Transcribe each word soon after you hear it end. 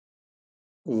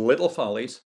Little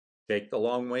Follies, Take the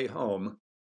Long Way Home,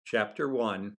 Chapter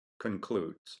 1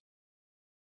 concludes.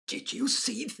 "Did you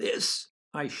see this?"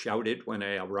 I shouted when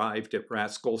I arrived at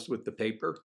Rascals with the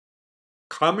paper.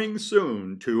 "Coming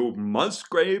soon to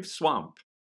Musgrave Swamp.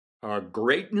 A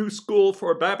great new school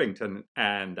for Babington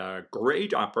and a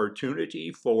great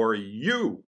opportunity for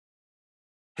you.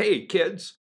 Hey,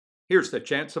 kids, here's the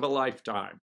chance of a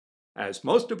lifetime. As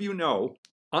most of you know,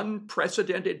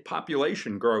 unprecedented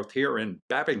population growth here in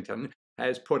Babington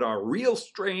has put a real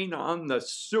strain on the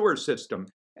sewer system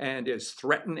and is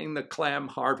threatening the clam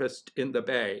harvest in the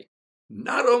bay.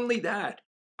 Not only that,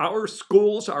 our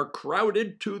schools are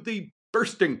crowded to the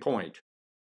bursting point.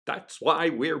 That's why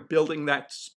we're building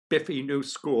that spiffy new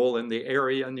school in the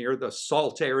area near the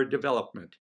Salt Air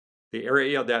Development, the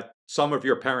area that some of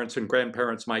your parents and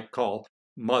grandparents might call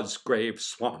Musgrave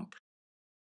Swamp.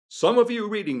 Some of you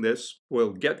reading this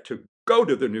will get to go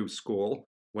to the new school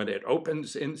when it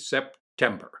opens in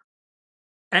September.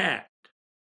 And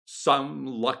some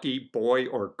lucky boy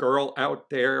or girl out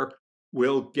there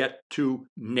will get to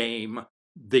name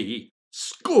the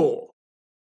school.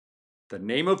 The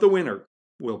name of the winner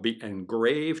will be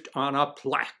engraved on a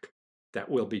plaque that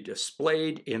will be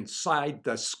displayed inside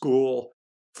the school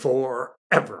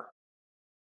forever.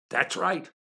 That's right.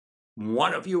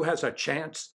 One of you has a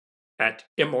chance at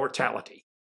immortality.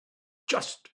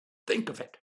 Just think of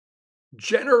it.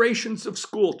 Generations of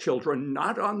school children,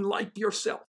 not unlike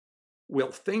yourself,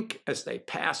 will think as they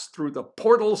pass through the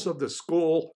portals of the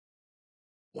school,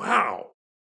 wow,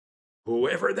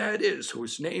 whoever that is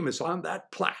whose name is on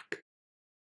that plaque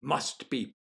must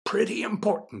be pretty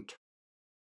important.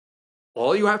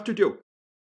 All you have to do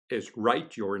is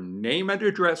write your name and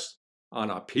address on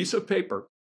a piece of paper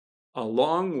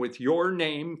along with your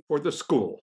name for the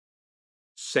school.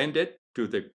 Send it to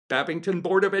the Babington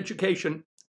Board of Education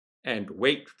and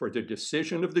wait for the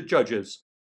decision of the judges,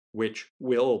 which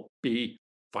will be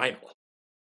final.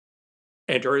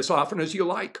 Enter as often as you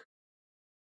like.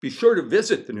 Be sure to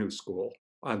visit the new school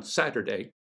on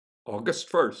Saturday, August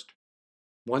 1st.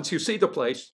 Once you see the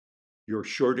place, you're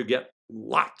sure to get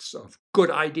lots of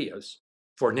good ideas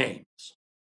for names.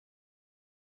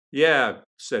 "Yeah,"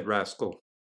 said Rascal.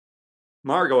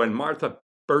 "Margot and Martha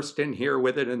burst in here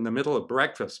with it in the middle of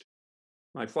breakfast.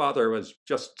 My father was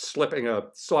just slipping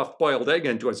a soft-boiled egg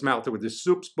into his mouth with his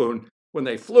soup spoon when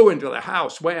they flew into the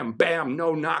house. Wham, bam,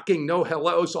 no knocking, no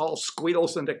hellos, all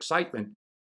squeals and excitement.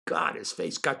 God, his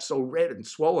face got so red and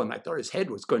swollen I thought his head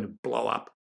was going to blow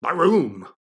up. Baroom!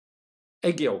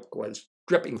 Egg yolk was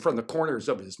dripping from the corners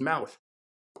of his mouth.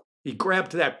 He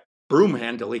grabbed that broom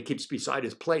handle he keeps beside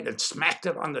his plate and smacked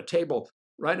it on the table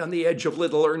right on the edge of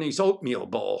little Ernie's oatmeal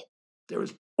bowl. There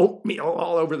was oatmeal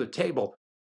all over the table,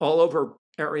 all over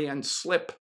Ariane's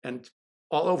slip, and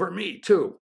all over me,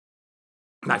 too.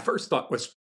 My first thought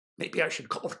was, maybe I should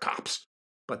call the cops.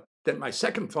 But then my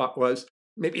second thought was,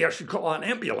 maybe I should call an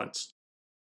ambulance.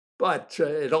 But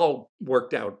it all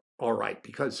worked out all right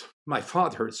because my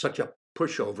father is such a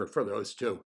pushover for those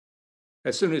two.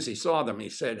 As soon as he saw them, he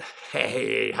said,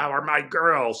 "Hey, how are my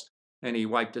girls?" And he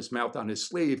wiped his mouth on his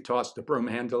sleeve, tossed the broom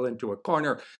handle into a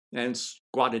corner, and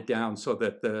squatted down so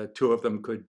that the two of them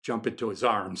could jump into his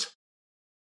arms.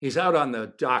 He's out on the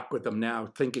dock with them now,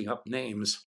 thinking up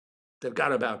names. They've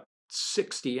got about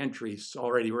 60 entries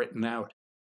already written out.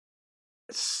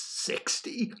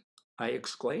 60? I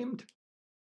exclaimed.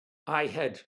 I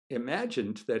had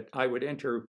imagined that I would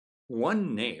enter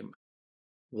one name,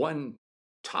 one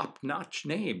top-notch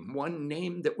name, one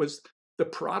name that was the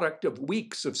product of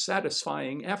weeks of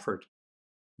satisfying effort.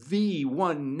 The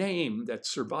one name that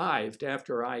survived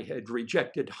after I had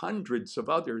rejected hundreds of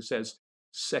others as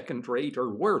second-rate or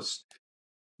worse.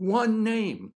 One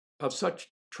name of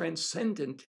such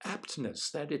transcendent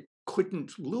aptness that it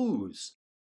couldn't lose.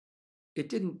 It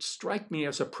didn't strike me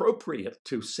as appropriate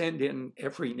to send in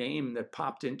every name that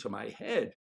popped into my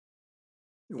head.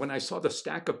 When I saw the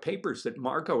stack of papers that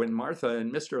Margot and Martha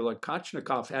and Mr.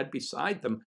 Lakotchnikoff had beside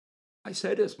them, I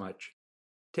said as much,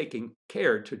 taking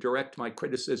care to direct my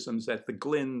criticisms at the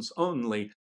Glynns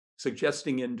only,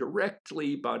 suggesting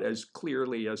indirectly, but as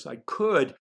clearly as I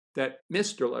could, that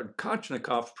Mr.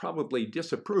 Lakotchnikoff probably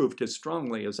disapproved as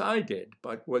strongly as I did,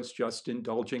 but was just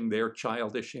indulging their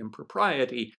childish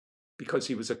impropriety because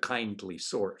he was a kindly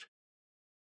sort.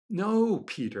 "No,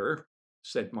 Peter,"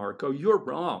 said Margot, "you're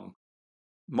wrong.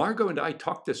 Margot and I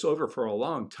talked this over for a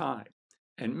long time,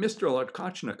 and Mr.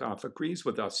 Lakotchnikoff agrees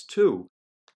with us, too.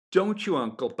 Don't you,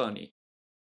 Uncle Bunny?"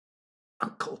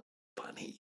 "Uncle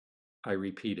Bunny," I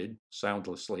repeated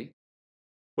soundlessly.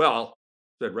 "Well,"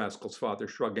 said Rascal's father,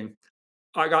 shrugging,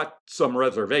 "I got some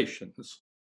reservations."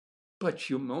 But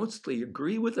you mostly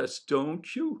agree with us,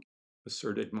 don't you?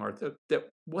 Asserted Martha, that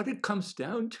what it comes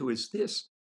down to is this.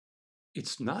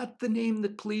 It's not the name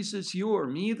that pleases you or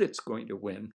me that's going to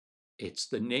win. It's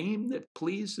the name that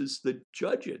pleases the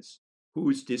judges,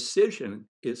 whose decision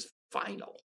is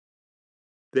final.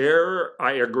 There,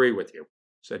 I agree with you,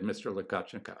 said Mr.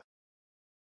 Lakotchnikov.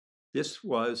 This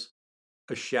was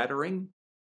a shattering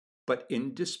but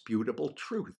indisputable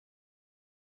truth.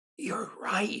 You're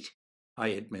right, I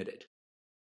admitted.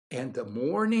 And the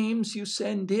more names you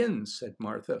send in, said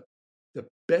Martha, the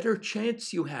better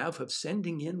chance you have of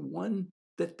sending in one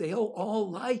that they'll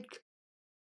all like.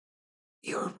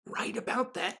 You're right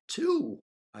about that, too,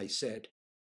 I said.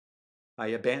 I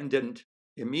abandoned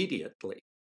immediately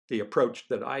the approach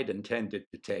that I'd intended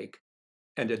to take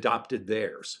and adopted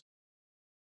theirs.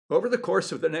 Over the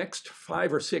course of the next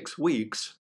 5 or 6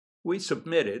 weeks, we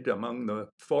submitted, among the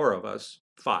 4 of us,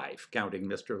 5, counting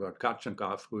Mr.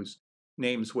 Lakotchnikov, whose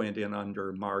names went in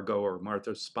under Margot or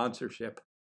Martha's sponsorship,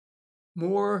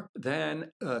 more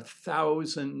than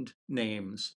 1,000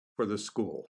 names for the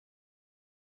school.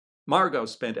 Margot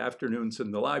spent afternoons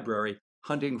in the library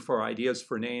hunting for ideas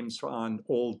for names on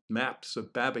old maps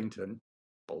of Babington,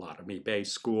 Bellotomy Bay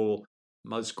School,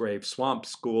 Musgrave Swamp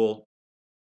School.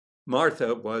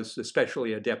 Martha was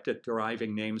especially adept at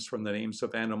deriving names from the names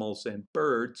of animals and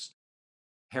birds.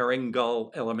 Herring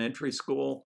Gull Elementary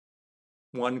School,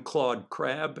 One Clawed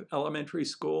Crab Elementary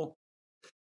School.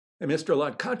 And Mr.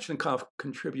 Lakotchnikov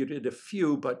contributed a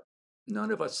few, but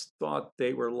none of us thought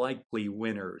they were likely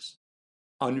winners.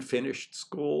 Unfinished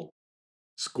School,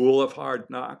 School of Hard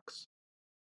Knocks,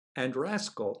 and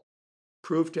Rascal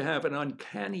proved to have an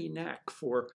uncanny knack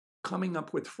for coming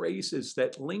up with phrases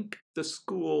that link the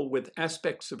school with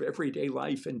aspects of everyday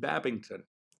life in Babington.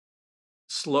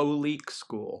 Slow Leak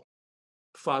School,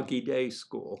 Foggy Day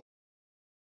School.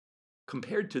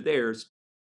 Compared to theirs,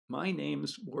 my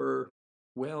names were,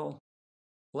 well,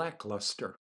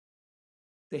 lackluster.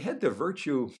 They had the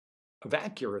virtue of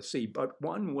accuracy, but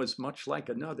one was much like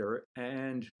another,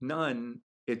 and none,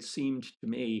 it seemed to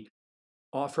me,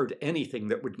 offered anything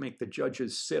that would make the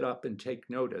judges sit up and take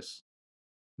notice.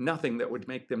 Nothing that would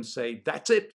make them say,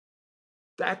 that's it,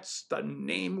 that's the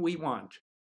name we want.